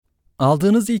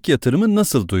Aldığınız ilk yatırımı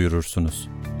nasıl duyurursunuz?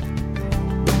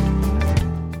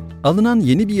 Alınan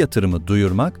yeni bir yatırımı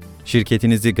duyurmak,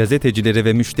 şirketinizi gazetecilere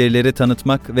ve müşterilere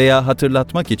tanıtmak veya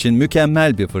hatırlatmak için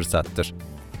mükemmel bir fırsattır.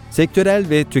 Sektörel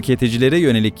ve tüketicilere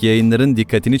yönelik yayınların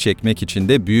dikkatini çekmek için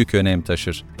de büyük önem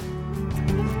taşır.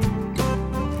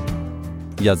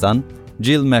 Yazan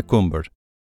Jill McCumber.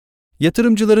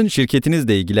 Yatırımcıların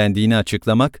şirketinizle ilgilendiğini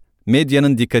açıklamak,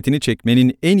 medyanın dikkatini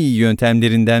çekmenin en iyi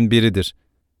yöntemlerinden biridir.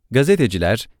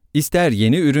 Gazeteciler, ister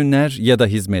yeni ürünler ya da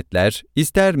hizmetler,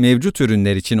 ister mevcut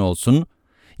ürünler için olsun,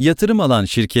 yatırım alan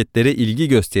şirketlere ilgi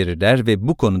gösterirler ve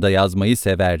bu konuda yazmayı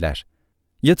severler.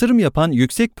 Yatırım yapan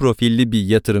yüksek profilli bir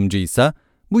yatırımcıysa,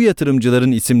 bu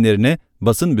yatırımcıların isimlerine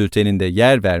basın bülteninde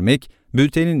yer vermek,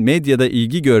 bültenin medyada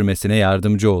ilgi görmesine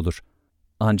yardımcı olur.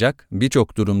 Ancak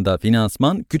birçok durumda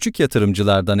finansman küçük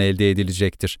yatırımcılardan elde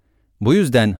edilecektir. Bu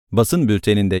yüzden basın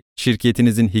bülteninde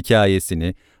şirketinizin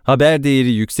hikayesini, haber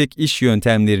değeri yüksek iş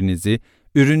yöntemlerinizi,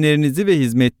 ürünlerinizi ve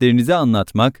hizmetlerinizi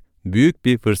anlatmak büyük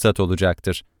bir fırsat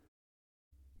olacaktır.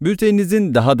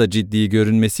 Bülteninizin daha da ciddi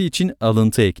görünmesi için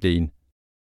alıntı ekleyin.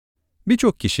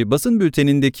 Birçok kişi basın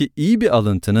bültenindeki iyi bir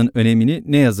alıntının önemini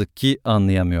ne yazık ki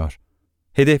anlayamıyor.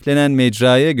 Hedeflenen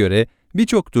mecraya göre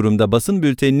birçok durumda basın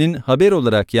bülteninin haber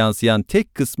olarak yansıyan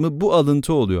tek kısmı bu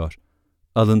alıntı oluyor.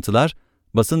 Alıntılar,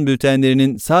 basın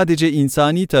bültenlerinin sadece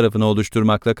insani tarafını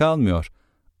oluşturmakla kalmıyor.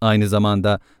 Aynı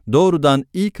zamanda doğrudan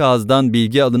ilk ağızdan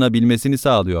bilgi alınabilmesini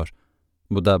sağlıyor.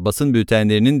 Bu da basın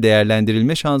bültenlerinin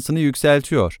değerlendirilme şansını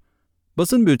yükseltiyor.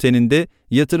 Basın bülteninde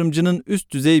yatırımcının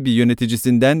üst düzey bir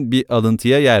yöneticisinden bir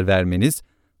alıntıya yer vermeniz,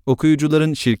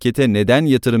 okuyucuların şirkete neden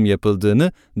yatırım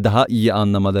yapıldığını daha iyi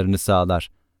anlamalarını sağlar.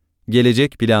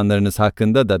 Gelecek planlarınız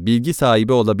hakkında da bilgi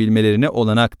sahibi olabilmelerine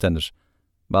olanak tanır.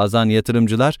 Bazen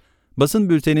yatırımcılar basın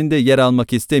bülteninde yer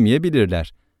almak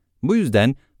istemeyebilirler. Bu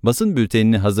yüzden basın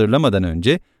bültenini hazırlamadan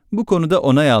önce bu konuda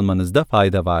onay almanızda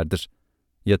fayda vardır.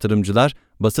 Yatırımcılar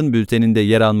basın bülteninde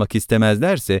yer almak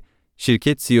istemezlerse,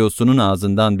 şirket CEO'sunun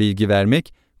ağzından bilgi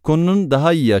vermek, konunun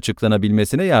daha iyi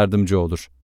açıklanabilmesine yardımcı olur.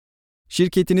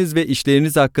 Şirketiniz ve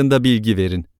işleriniz hakkında bilgi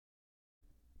verin.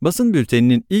 Basın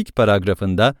bülteninin ilk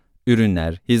paragrafında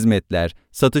ürünler, hizmetler,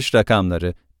 satış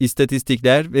rakamları,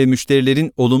 istatistikler ve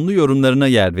müşterilerin olumlu yorumlarına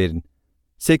yer verin.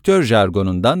 Sektör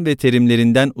jargonundan ve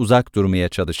terimlerinden uzak durmaya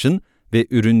çalışın ve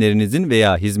ürünlerinizin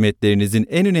veya hizmetlerinizin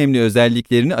en önemli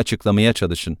özelliklerini açıklamaya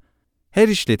çalışın. Her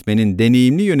işletmenin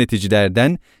deneyimli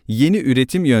yöneticilerden yeni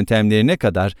üretim yöntemlerine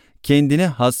kadar kendine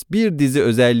has bir dizi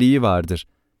özelliği vardır.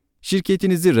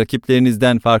 Şirketinizi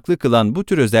rakiplerinizden farklı kılan bu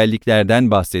tür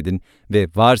özelliklerden bahsedin ve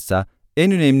varsa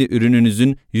en önemli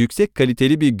ürününüzün yüksek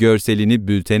kaliteli bir görselini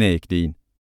bültene ekleyin.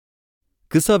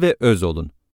 Kısa ve öz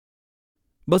olun.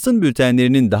 Basın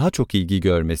bültenlerinin daha çok ilgi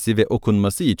görmesi ve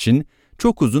okunması için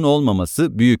çok uzun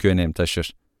olmaması büyük önem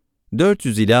taşır.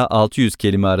 400 ila 600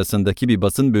 kelime arasındaki bir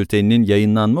basın bülteninin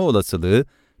yayınlanma olasılığı,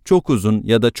 çok uzun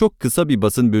ya da çok kısa bir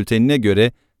basın bültenine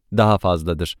göre daha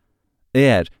fazladır.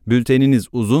 Eğer bülteniniz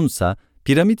uzunsa,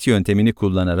 piramit yöntemini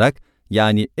kullanarak,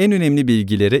 yani en önemli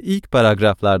bilgilere ilk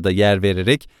paragraflarda yer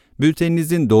vererek,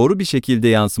 bülteninizin doğru bir şekilde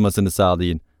yansımasını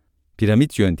sağlayın.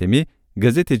 Piramit yöntemi,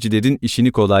 gazetecilerin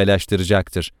işini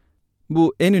kolaylaştıracaktır.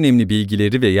 Bu en önemli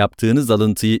bilgileri ve yaptığınız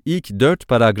alıntıyı ilk 4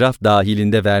 paragraf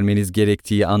dahilinde vermeniz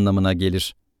gerektiği anlamına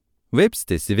gelir. Web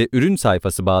sitesi ve ürün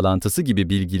sayfası bağlantısı gibi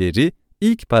bilgileri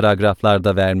ilk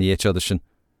paragraflarda vermeye çalışın.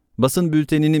 Basın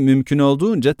bültenini mümkün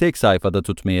olduğunca tek sayfada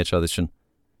tutmaya çalışın.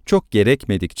 Çok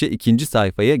gerekmedikçe ikinci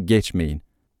sayfaya geçmeyin.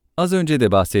 Az önce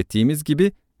de bahsettiğimiz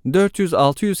gibi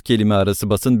 400-600 kelime arası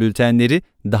basın bültenleri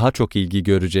daha çok ilgi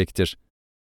görecektir.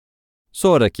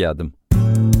 Sonraki adım.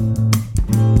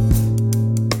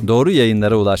 Doğru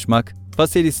yayınlara ulaşmak,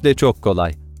 Faselis ile çok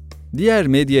kolay. Diğer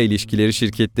medya ilişkileri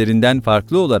şirketlerinden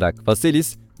farklı olarak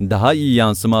Faselis, daha iyi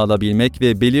yansıma alabilmek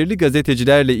ve belirli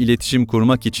gazetecilerle iletişim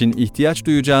kurmak için ihtiyaç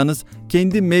duyacağınız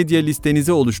kendi medya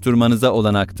listenizi oluşturmanıza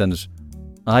olanak tanır.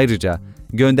 Ayrıca,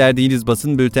 gönderdiğiniz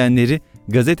basın bültenleri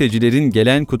gazetecilerin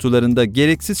gelen kutularında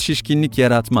gereksiz şişkinlik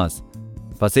yaratmaz.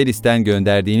 Faselis'ten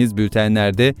gönderdiğiniz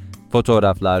bültenlerde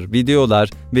fotoğraflar, videolar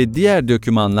ve diğer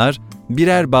dokümanlar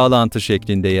birer bağlantı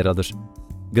şeklinde yer alır.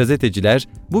 Gazeteciler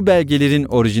bu belgelerin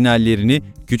orijinallerini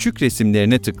küçük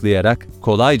resimlerine tıklayarak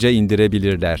kolayca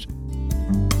indirebilirler.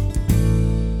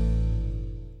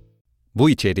 Bu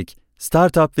içerik,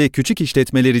 startup ve küçük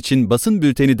işletmeler için basın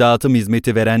bülteni dağıtım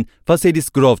hizmeti veren Faselis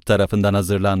Growth tarafından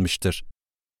hazırlanmıştır.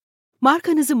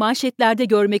 Markanızı manşetlerde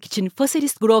görmek için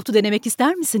Faselis Growth'u denemek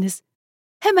ister misiniz?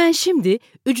 Hemen şimdi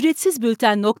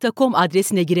ücretsizbülten.com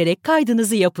adresine girerek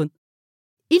kaydınızı yapın.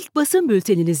 İlk basın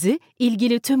bülteninizi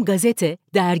ilgili tüm gazete,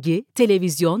 dergi,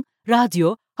 televizyon,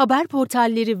 radyo, haber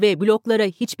portalleri ve bloglara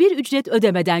hiçbir ücret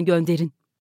ödemeden gönderin.